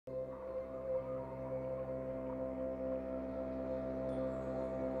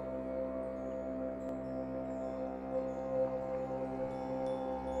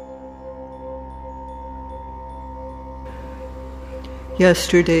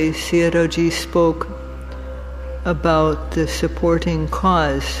Yesterday, Serenity spoke about the supporting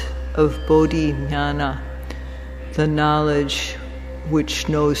cause of bodhi-jnana, the knowledge which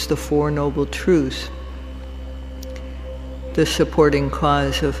knows the Four Noble Truths, the supporting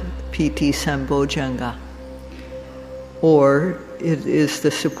cause of passaddhi-sambojjhanga, or it is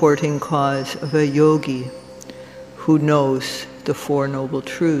the supporting cause of a yogi who knows the Four Noble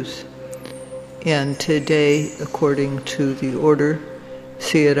Truths. And today, according to the order,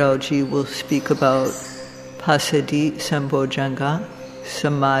 Serenity will speak about passaddhi-sambojjhanga,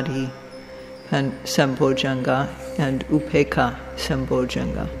 samadhi-sambojjhanga, and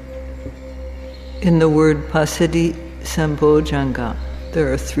upekkha-sambojjhanga. In the word passaddhi-sambojjhanga,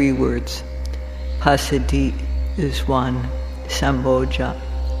 there are three words. Passaddhi is one, sambodhi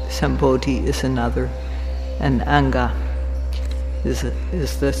is another, and anga is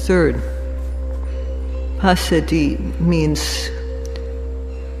the third. Passaddhi means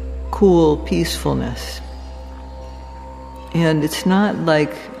cool peacefulness. And it's not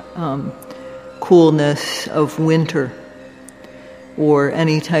like coolness of winter or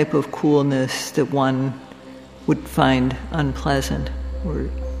any type of coolness that one would find unpleasant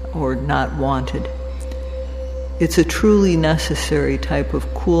or not wanted. It's a truly necessary type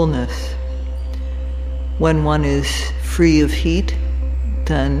of coolness. When one is free of heat,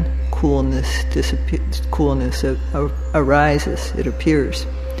 then coolness arises, it appears.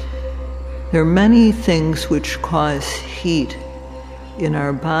 There are many things which cause heat in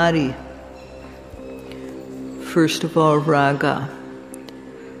our body. First of all, raga.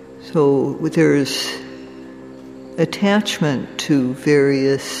 So there's attachment to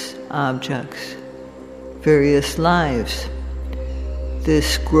various objects, various lives.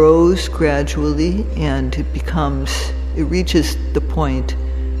 This grows gradually and it reaches the point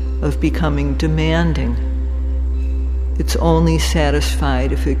of becoming demanding. It's only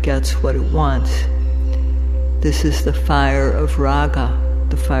satisfied if it gets what it wants. This is the fire of raga,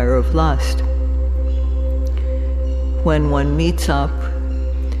 the fire of lust. When one meets up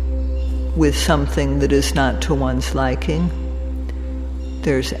with something that is not to one's liking,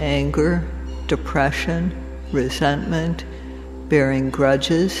 there's anger, depression, resentment, bearing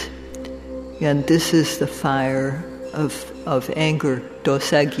grudges, and this is the fire of anger,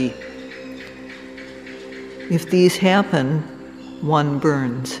 dosegi. If these happen, one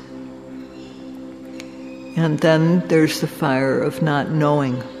burns. And then there's the fire of not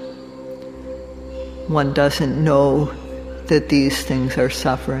knowing. One doesn't know that these things are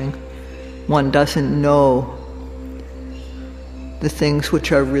suffering. One doesn't know the things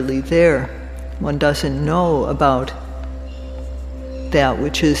which are really there. One doesn't know about that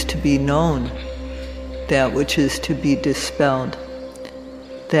which is to be known, that which is to be dispelled,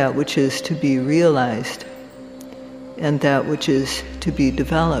 that which is to be realized, and that which is to be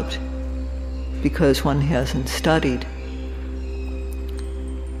developed, because one hasn't studied.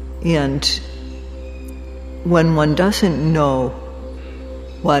 And when one doesn't know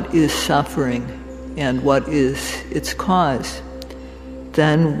what is suffering and what is its cause,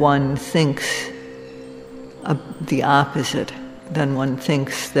 then one thinks the opposite. Then one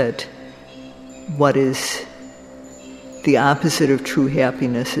thinks that what is the opposite of true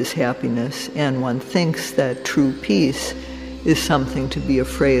happiness is happiness, and one thinks that true peace is something to be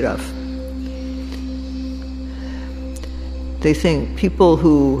afraid of. They think people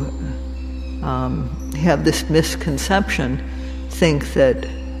who have this misconception think that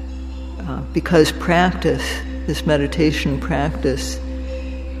because this meditation practice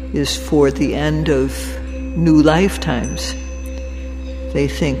is for the end of new lifetimes, they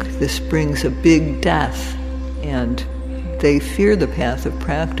think this brings a big death, and they fear the path of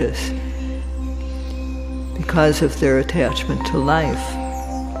practice because of their attachment to life.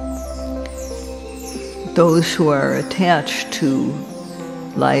 Those who are attached to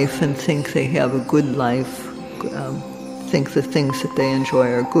life and think they have a good life, think the things that they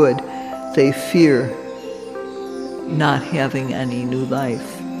enjoy are good, they fear not having any new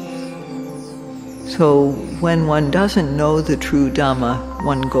life. So when one doesn't know the true Dhamma,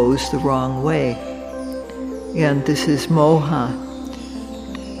 one goes the wrong way. And this is moha.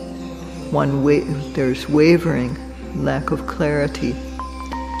 There's wavering, lack of clarity.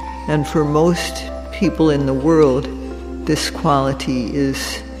 And for most people in the world, this quality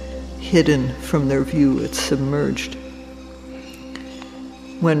is hidden from their view, it's submerged.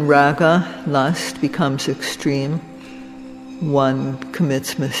 When raga, lust, becomes extreme, one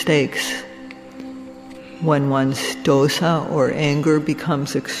commits mistakes. When one's dosa or anger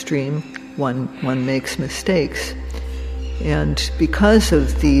becomes extreme, one makes mistakes. And because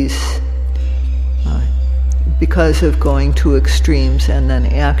because of going to extremes and then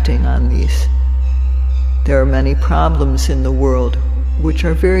acting on these. There are many problems in the world which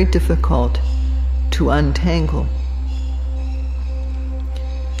are very difficult to untangle.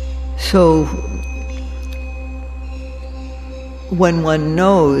 So when one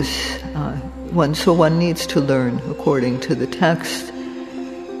knows, one needs to learn, according to the text,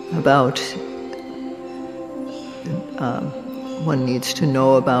 about one needs to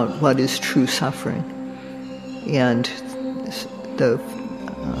know about what is true suffering and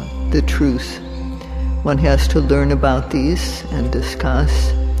the truth. One has to learn about these and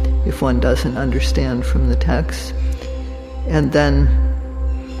discuss if one doesn't understand from the text, and then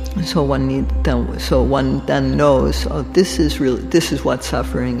one then knows, oh, this is what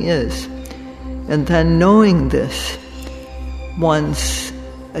suffering is, and then knowing this, one's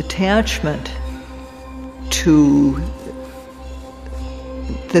attachment to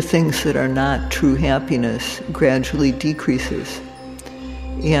the things that are not true happiness gradually decreases,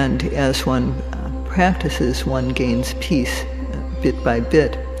 and as one practices, one gains peace bit by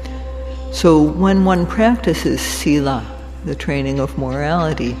bit. So when one practices sila, the training of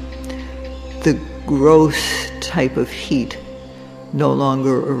morality, the gross type of heat no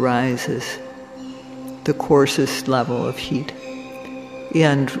longer arises, the coarsest level of heat.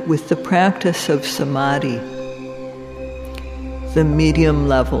 And with the practice of samadhi, the medium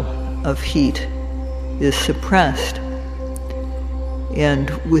level of heat is suppressed. And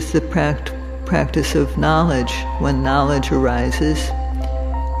with the practice of knowledge, when knowledge arises,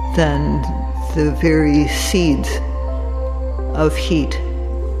 then the very seeds of heat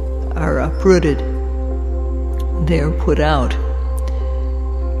are uprooted. They are put out.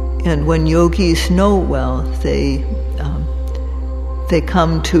 And when yogis know well, they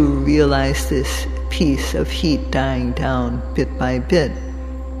come to realize this piece of heat dying down bit by bit.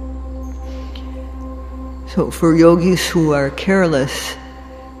 So for yogis who are careless,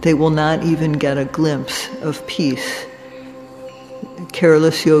 they will not even get a glimpse of peace.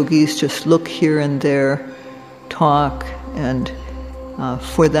 Careless yogis just look here and there, talk, and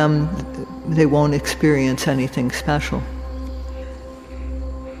for them, they won't experience anything special.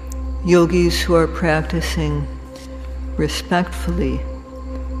 Yogis who are practicing respectfully,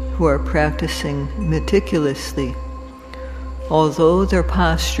 who are practicing meticulously, although their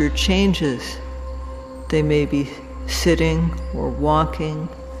posture changes, they may be sitting or walking,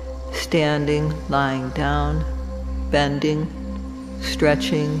 standing, lying down, bending,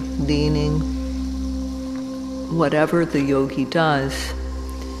 stretching, leaning, whatever the yogi does,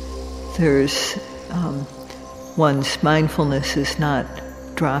 there's one's mindfulness is not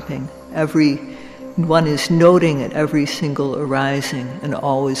dropping. One is noting at every single arising and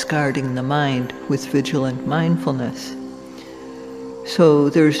always guarding the mind with vigilant mindfulness. So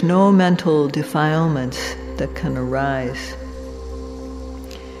there's no mental defilements that can arise.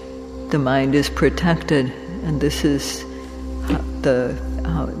 The mind is protected, and this is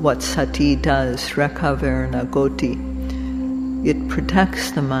what sati does, rekha verna goti. It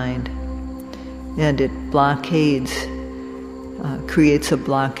protects the mind, and it creates a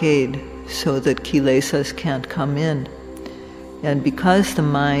blockade so that kilesas can't come in. And because the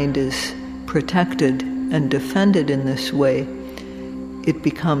mind is protected and defended in this way, it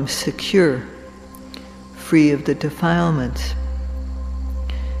becomes secure, free of the defilements.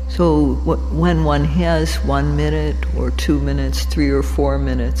 So when one has 1 minute or 2 minutes, 3 or 4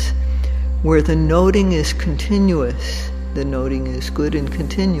 minutes, where the noting is continuous, the noting is good and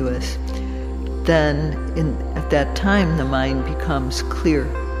continuous, then at that time the mind becomes clear.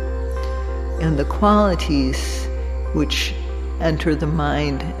 And the qualities which enter the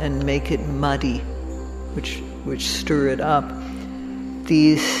mind and make it muddy, which stir it up,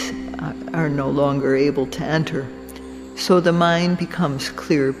 these are no longer able to enter. So the mind becomes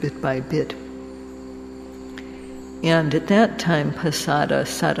clear bit by bit. And at that time,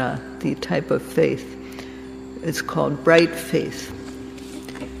 passaddhi-sambojjhanga, the type of faith, it's called bright faith.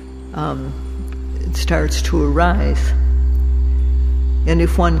 It starts to arise. And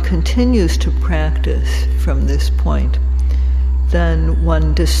if one continues to practice from this point, then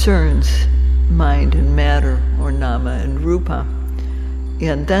one discerns mind and matter, or nama and rupa.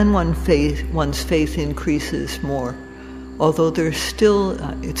 And then one's faith increases more, although it's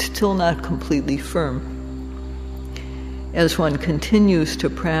still not completely firm. As one continues to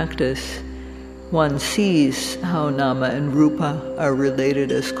practice, one sees how nama and rupa are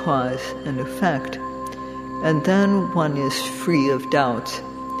related as cause and effect, and then one is free of doubts,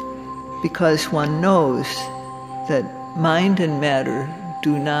 because one knows that mind and matter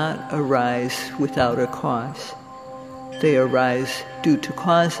do not arise without a cause. They arise due to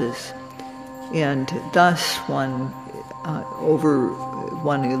causes, And thus one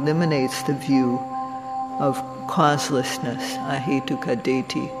eliminates the view of causelessness,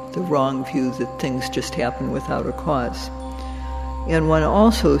 ahetuka-deti, the wrong view that things just happen without a cause. And one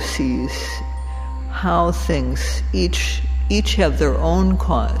also sees how things each have their own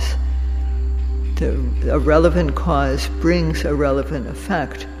cause. A relevant cause brings a relevant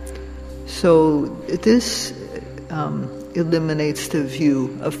effect. So this eliminates the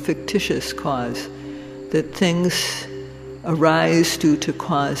view of fictitious cause, that things arise due to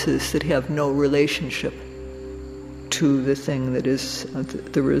causes that have no relationship to the thing that is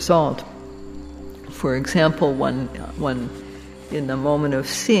the result. For example, one in the moment of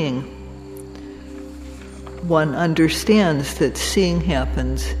seeing, one understands that seeing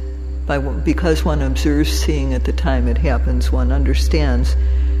happens because one observes seeing at the time it happens. One understands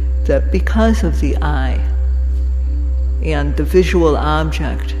that because of the eye and the visual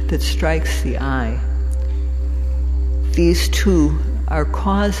object that strikes the eye, these two are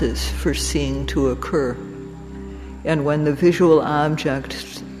causes for seeing to occur. And when the visual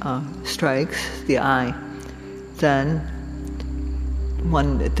object strikes the eye, then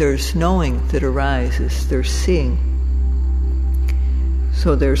there's knowing that arises, there's seeing.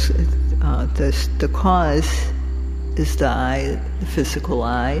 So there's the cause is the eye, the physical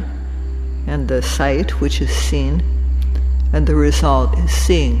eye, and the sight, which is seen, and the result is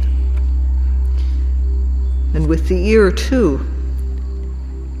seeing. And with the ear too,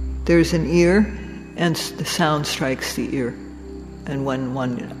 there's an ear, and the sound strikes the ear. And when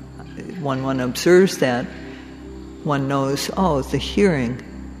one observes that, one knows, the hearing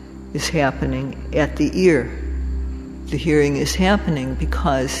is happening at the ear. The hearing is happening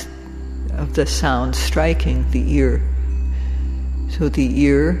because of the sound striking the ear. So the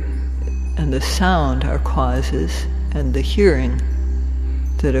ear and the sound are causes, and the hearing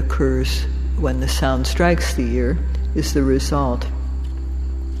that occurs when the sound strikes the ear is the result.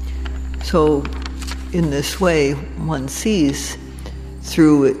 So in this way, one sees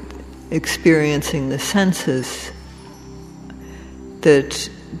through experiencing the senses that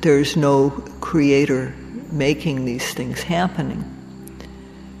there's no creator making these things happening.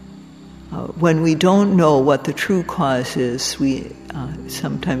 When we don't know what the true cause is,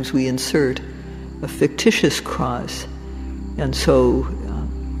 sometimes we insert a fictitious cause, and so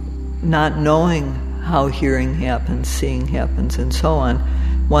not knowing how hearing happens, seeing happens, and so on,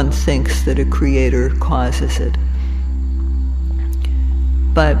 one thinks that a creator causes it.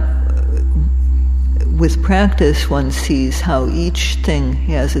 But with practice, one sees how each thing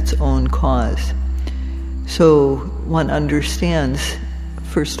has its own cause. So one understands,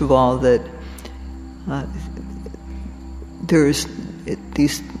 first of all, that there's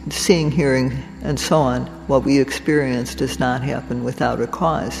these seeing, hearing, and so on. What we experience does not happen without a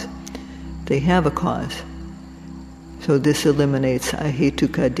cause. They have a cause. So this eliminates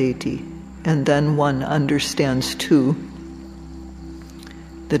ahetuka-deti. And then one understands too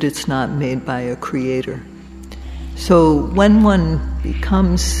that it's not made by a creator. So when one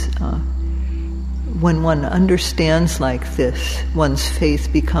understands like this, one's faith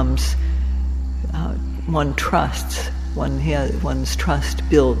becomes, one trusts, one's trust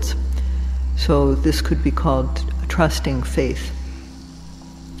builds. So this could be called trusting faith.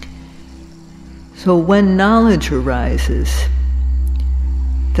 So when knowledge arises,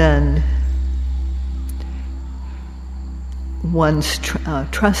 then one's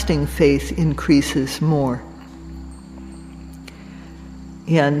trusting faith increases more.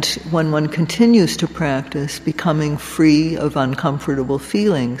 And when one continues to practice, becoming free of uncomfortable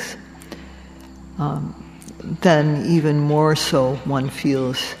feelings, then even more so one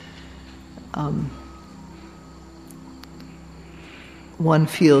feels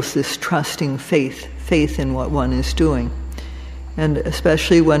this trusting faith in what one is doing. And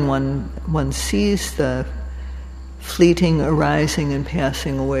especially when one sees the fleeting arising and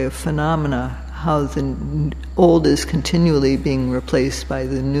passing away of phenomena, how the old is continually being replaced by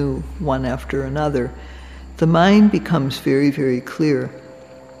the new, one after another, the mind becomes very, very clear.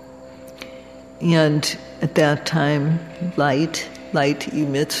 And at that time, light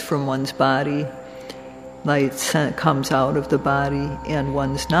emits from one's body, light comes out of the body, and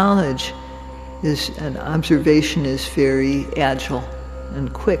one's knowledge and observation is very agile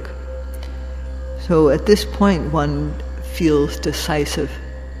and quick. So at this point, one feels decisive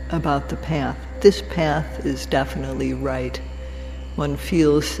about the path. This path is definitely right. One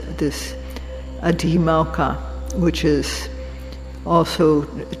feels this adhimauka, which is also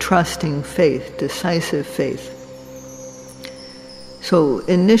trusting faith, decisive faith. So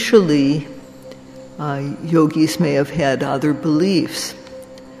initially, yogis may have had other beliefs,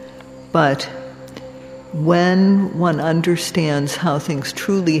 but when one understands how things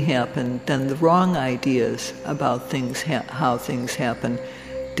truly happen, then the wrong ideas about things, how things happen,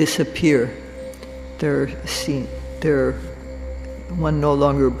 disappear. One no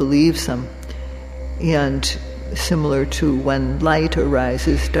longer believes them. And similar to when light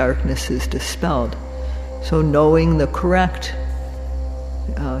arises, darkness is dispelled. So knowing the correct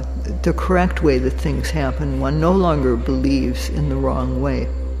way that things happen, one no longer believes in the wrong way.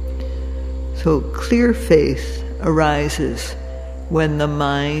 So clear faith arises when the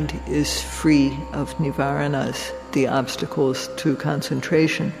mind is free of nivaranas, the obstacles to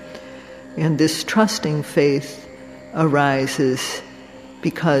concentration. And this trusting faith arises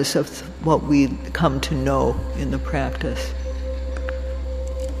because of what we come to know in the practice.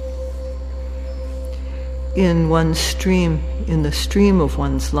 In the stream of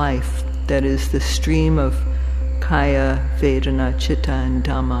one's life, that is the stream of kaya, vedana, chitta, and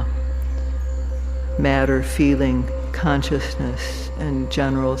dhamma, matter, feeling, consciousness, and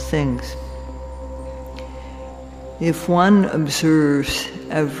general things. If one observes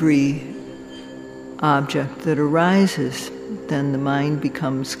every object that arises, then the mind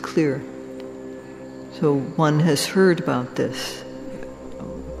becomes clear. So one has heard about this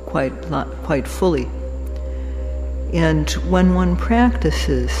quite fully. And when one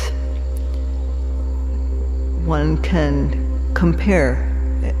practices, one can compare.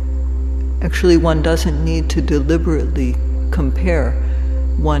 Actually, one doesn't need to deliberately compare.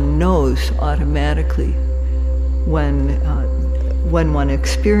 One knows automatically when one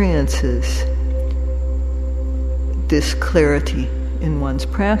experiences this clarity in one's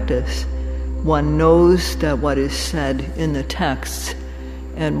practice. One knows that what is said in the texts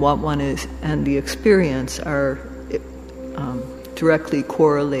and what one is and the experience are directly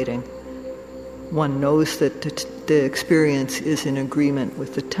correlating. One knows that the experience is in agreement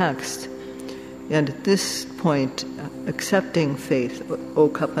with the text. And at this point, accepting faith,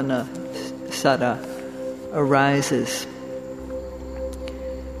 okapana sada, arises.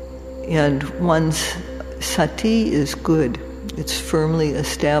 And one's sati is good. It's firmly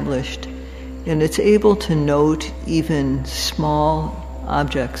established. And it's able to note even small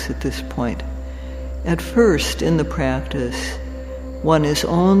objects at this point. At first, in the practice, one is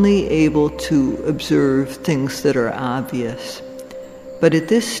only able to observe things that are obvious. But at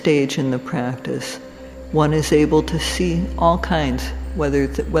this stage in the practice, one is able to see all kinds, whether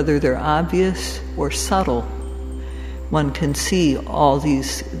they're obvious or subtle. One can see all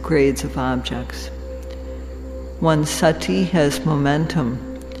these grades of objects. One's sati has momentum,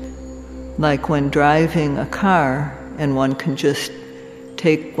 like when driving a car and one can just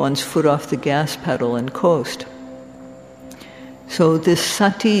take one's foot off the gas pedal and coast. So this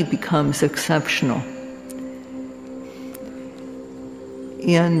sati becomes exceptional.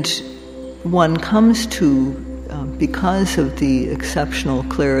 And one comes to, because of the exceptional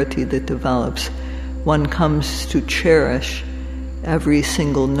clarity that develops, one comes to cherish every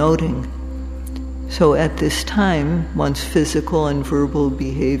single noting. So at this time, one's physical and verbal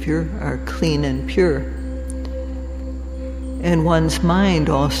behavior are clean and pure. And one's mind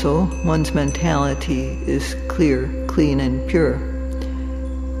also, one's mentality is clear, clean, and pure.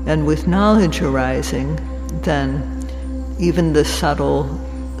 And with knowledge arising, then even the subtle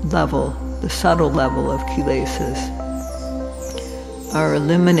level of kilesas are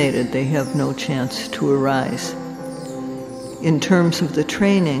eliminated. They have no chance to arise. In terms of the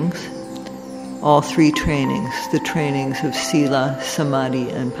trainings, all three trainings, the trainings of sila, samadhi,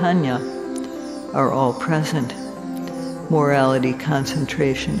 and panya, are all present. Morality,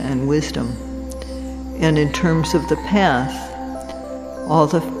 concentration, and wisdom. And in terms of the path, all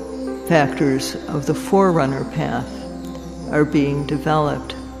the factors of the forerunner path are being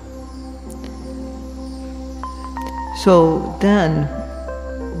developed. So then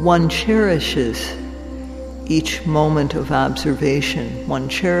one cherishes each moment of observation. One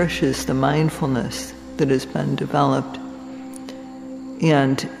cherishes the mindfulness that has been developed.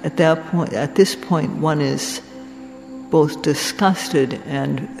 And at this point, one is both disgusted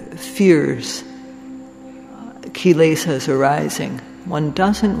and fears kilesas arising. One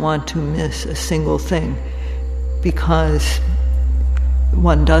doesn't want to miss a single thing because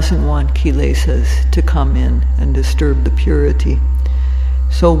one doesn't want kilesas to come in and disturb the purity.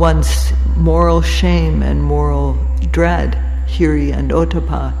 So one's moral shame and moral dread, hiri and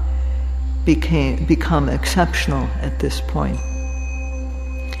ottappa, become exceptional at this point.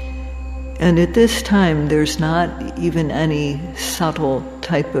 And at this time, there's not even any subtle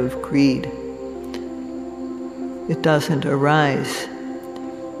type of greed. It doesn't arise.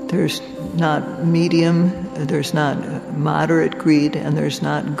 There's not medium, there's not moderate greed, and there's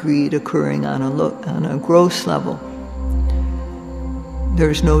not greed occurring on a gross level.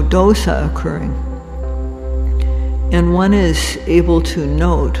 There's no dosa occurring. And one is able to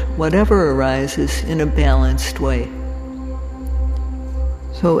note whatever arises in a balanced way.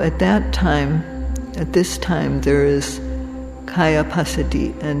 So at this time, there is kaya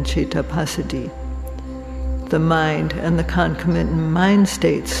passaddhi and citta passaddhi. The mind and the concomitant mind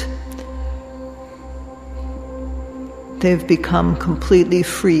states, they've become completely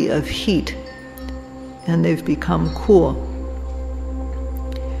free of heat, and they've become cool.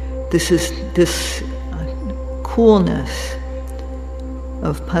 This coolness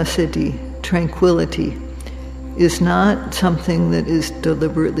of passaddhi, tranquility, is not something that is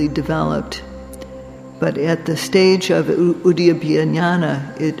deliberately developed, but at the stage of udyabhya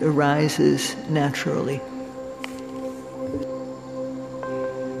jnana, it arises naturally.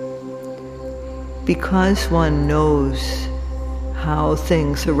 Because one knows how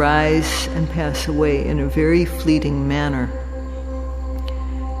things arise and pass away in a very fleeting manner,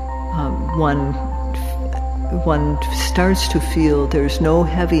 one starts to feel there's no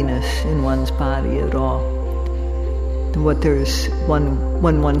heaviness in one's body at all. When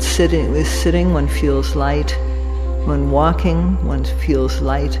one is sitting, one feels light. When walking, one feels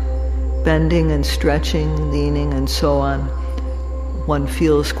light. Bending and stretching, leaning and so on, one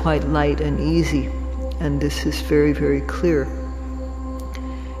feels quite light and easy. And this is very, very clear.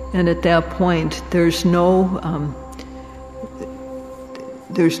 And at that point, there's no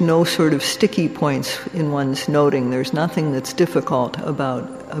sort of sticky points in one's noting. There's nothing that's difficult about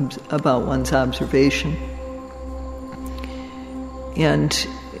one's observation. And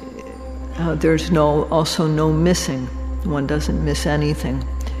there's also no missing. One doesn't miss anything.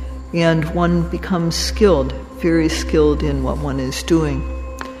 And one becomes skilled, very skilled in what one is doing.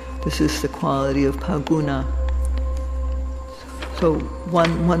 This is the quality of paguna. So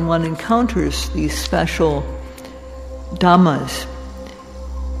when one encounters these special dhammas,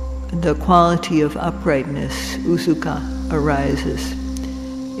 the quality of uprightness, usuka, arises,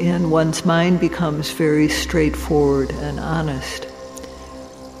 and one's mind becomes very straightforward and honest.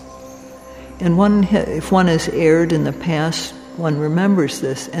 And if one has erred in the past, one remembers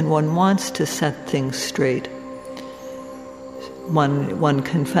this, and one wants to set things straight. One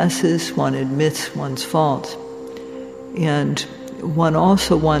confesses, one admits one's faults, and one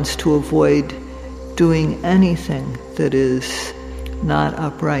also wants to avoid doing anything that is not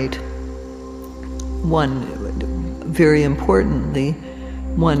upright. Very importantly,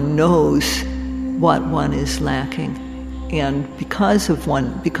 one knows what one is lacking, and because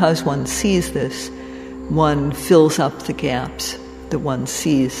one sees this, one fills up the gaps that one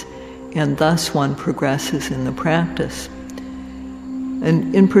sees, and thus one progresses in the practice.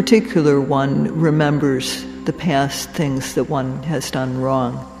 And in particular, one remembers the past things that one has done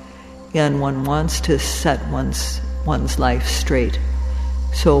wrong, and one wants to set one's life straight.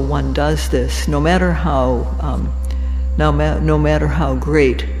 So one does this, no matter how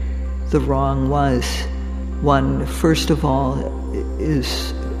great the wrong was. One, first of all,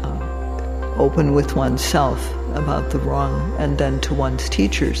 is open with oneself about the wrong, and then to one's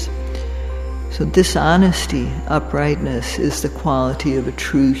teachers. So this honesty, uprightness, is the quality of a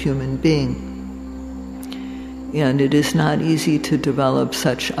true human being. And it is not easy to develop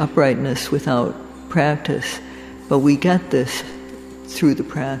such uprightness without practice, but we get this through the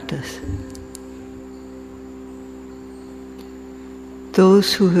practice.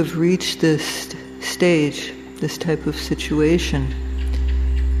 Those who have reached this stage, this type of situation,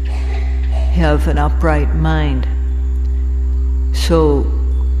 have an upright mind. So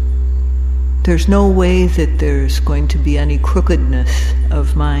there's no way that there's going to be any crookedness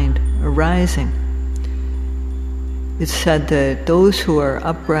of mind arising. It's said that those who are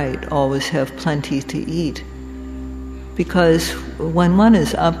upright always have plenty to eat, because when one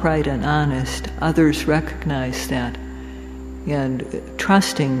is upright and honest, others recognize that, and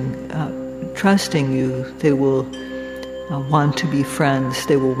trusting you, they will want to be friends,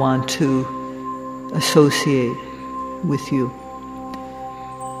 they will want to associate with you.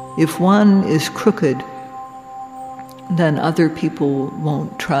 If one is crooked, then other people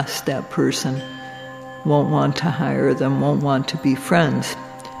won't trust that person, won't want to hire them, won't want to be friends.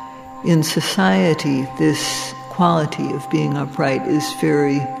 In society, this quality of being upright is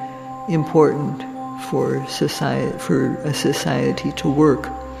very important for a society to work.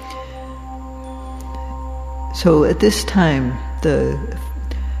 So at this time, the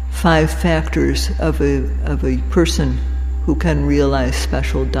 5 factors of a person who can realize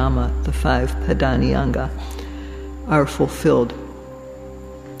special Dhamma, the 5 passaddhi-sambojjhanga, are fulfilled.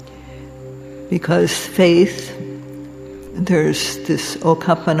 Because faith, there's this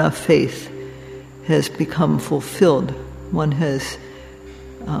okapana faith has become fulfilled. One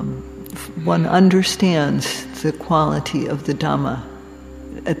understands the quality of the Dhamma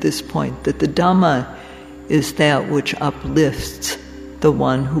at this point, that the Dhamma is that which uplifts the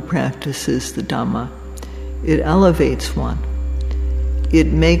one who practices the Dhamma. It elevates one. It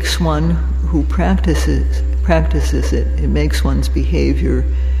makes one who practices it. It makes one's behavior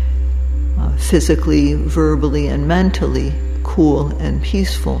physically, verbally, and mentally cool and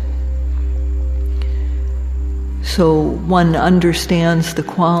peaceful. So one understands the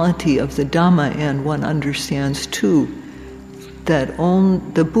quality of the Dhamma, and one understands too that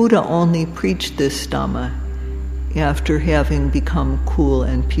the Buddha only preached this Dhamma after having become cool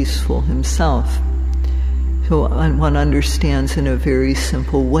and peaceful himself. So one understands in a very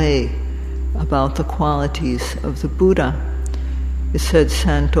simple way about the qualities of the Buddha. It said,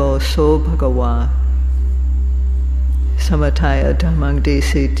 Santo so bhagava samataya dhammang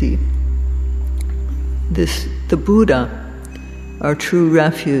deseti. The Buddha, our true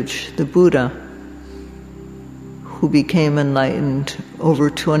refuge, the Buddha, who became enlightened over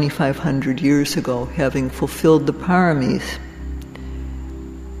 2,500 years ago, having fulfilled the paramis.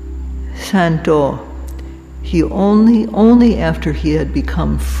 Santo, he only after he had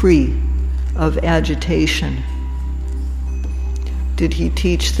become free of agitation did he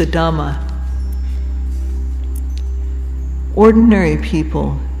teach the Dhamma. Ordinary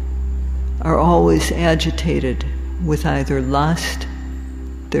people are always agitated with either lust,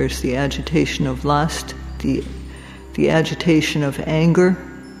 there's the agitation of lust, the agitation of anger,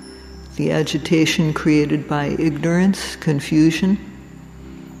 the agitation created by ignorance, confusion.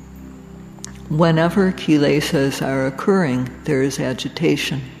 Whenever kilesas are occurring, there is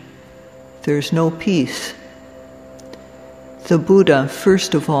agitation. There's no peace. The Buddha,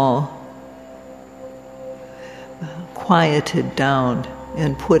 first of all, quieted down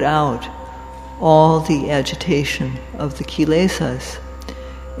and put out all the agitation of the kilesas,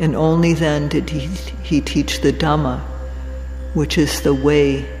 and only then did he teach the Dhamma, which is the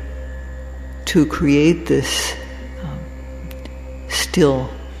way to create this still,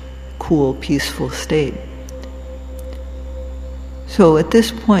 cool, peaceful state. So at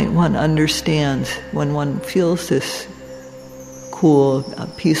this point one understands, when one feels this cool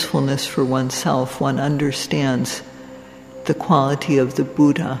peacefulness for oneself, one understands the quality of the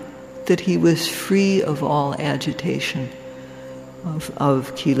Buddha, that he was free of all agitation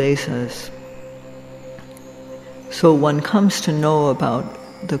of kilesas. So one comes to know about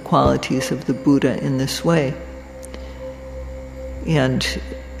the qualities of the Buddha in this way. And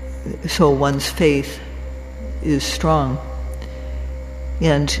so one's faith is strong.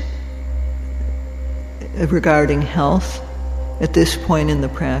 And regarding health, at this point in the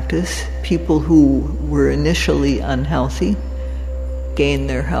practice, people who were initially unhealthy gain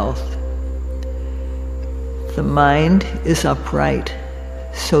their health. The mind is upright,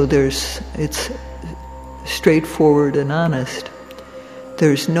 so it's straightforward and honest.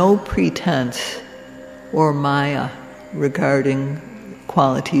 There's no pretense or maya regarding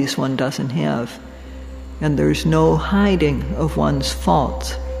qualities one doesn't have, and there's no hiding of one's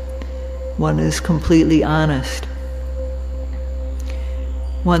faults. One is completely honest.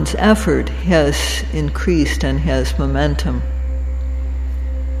 One's effort has increased and has momentum,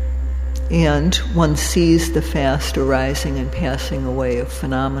 and one sees the fast arising and passing away of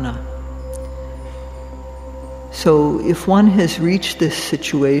phenomena. So if one has reached this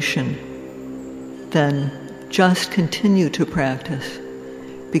situation, then just continue to practice,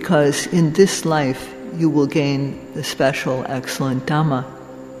 because in this life you will gain the special, excellent Dhamma.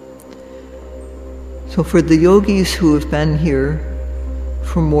 So for the yogis who have been here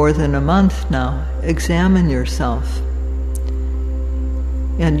for more than a month now, examine yourself.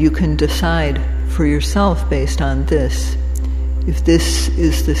 And you can decide for yourself based on this, if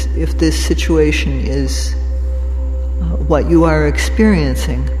this situation is what you are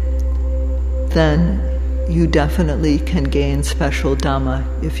experiencing, then you definitely can gain special Dhamma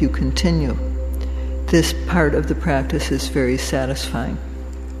if you continue. This part of the practice is very satisfying.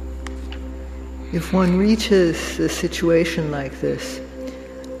 If one reaches a situation like this,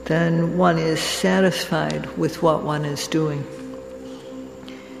 then one is satisfied with what one is doing.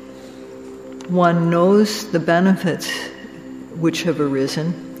 One knows the benefits which have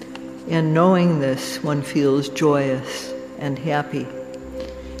arisen, and knowing this, one feels joyous and happy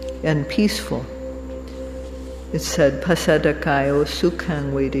and peaceful. It said,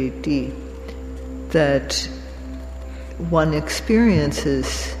 passaddhi-sambojjhanga vedeti, that one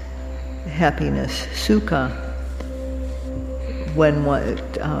experiences happiness, sukha, when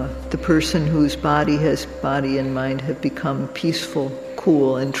the person whose body and mind have become peaceful,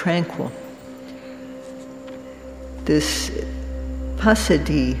 cool, and tranquil. This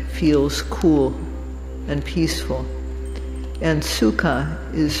passaddhi feels cool and peaceful, and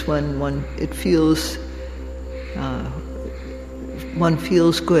sukha is when one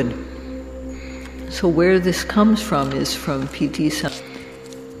feels good. So where this comes from is from piti,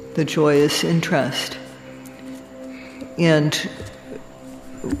 the joyous interest. And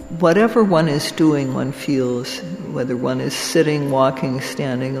whatever one is doing, one feels, whether one is sitting, walking,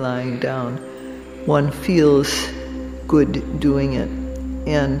 standing, lying down, one feels good doing it,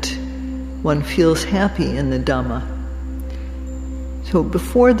 and one feels happy in the Dhamma. So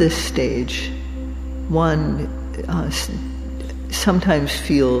before this stage, one sometimes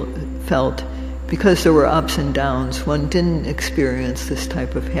felt, because there were ups and downs, one didn't experience this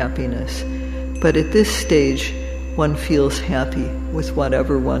type of happiness. But at this stage, one feels happy with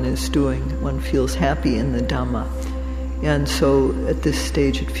whatever one is doing. One feels happy in the Dhamma. And so at this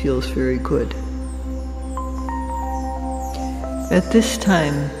stage it feels very good. At this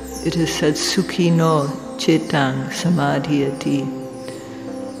time it is said, Sukhino cetang samadhiyati.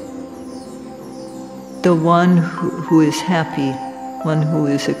 The one who is happy, one who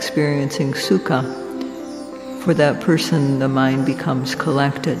is experiencing sukha, for that person the mind becomes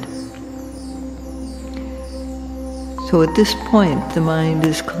collected. So at this point the mind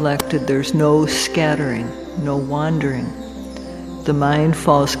is collected, there's no scattering, no wandering. The mind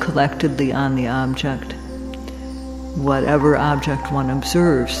falls collectedly on the object. Whatever object one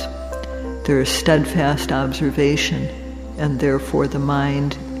observes, there is steadfast observation, and therefore the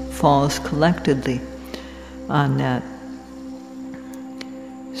mind falls collectedly on that.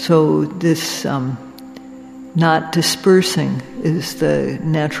 So this not dispersing is the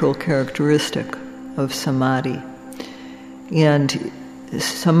natural characteristic of samadhi. And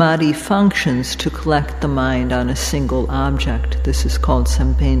samadhi functions to collect the mind on a single object. This is called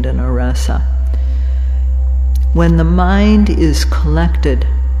sampedana rasa. When the mind is collected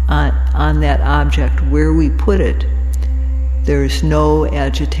on that object where we put it, there's no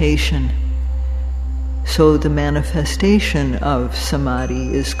agitation. So the manifestation of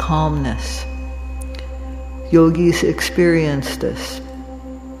samadhi is calmness. Yogis experience this.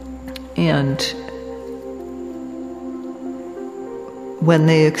 And when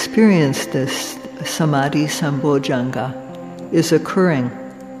they experience this, samadhi-sambojjhanga is occurring.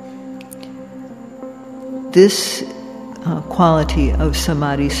 This quality of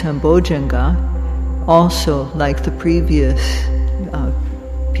samadhi-sambojjhanga, also like the previous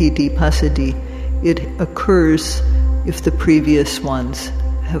piti passaddhi, it occurs if the previous ones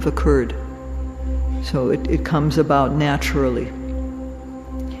have occurred. So it comes about naturally.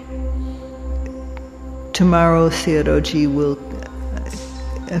 Tomorrow Sayadaw will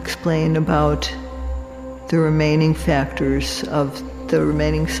explain about the remaining factors of the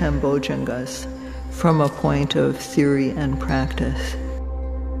remaining sambojjhangas from a point of theory and practice.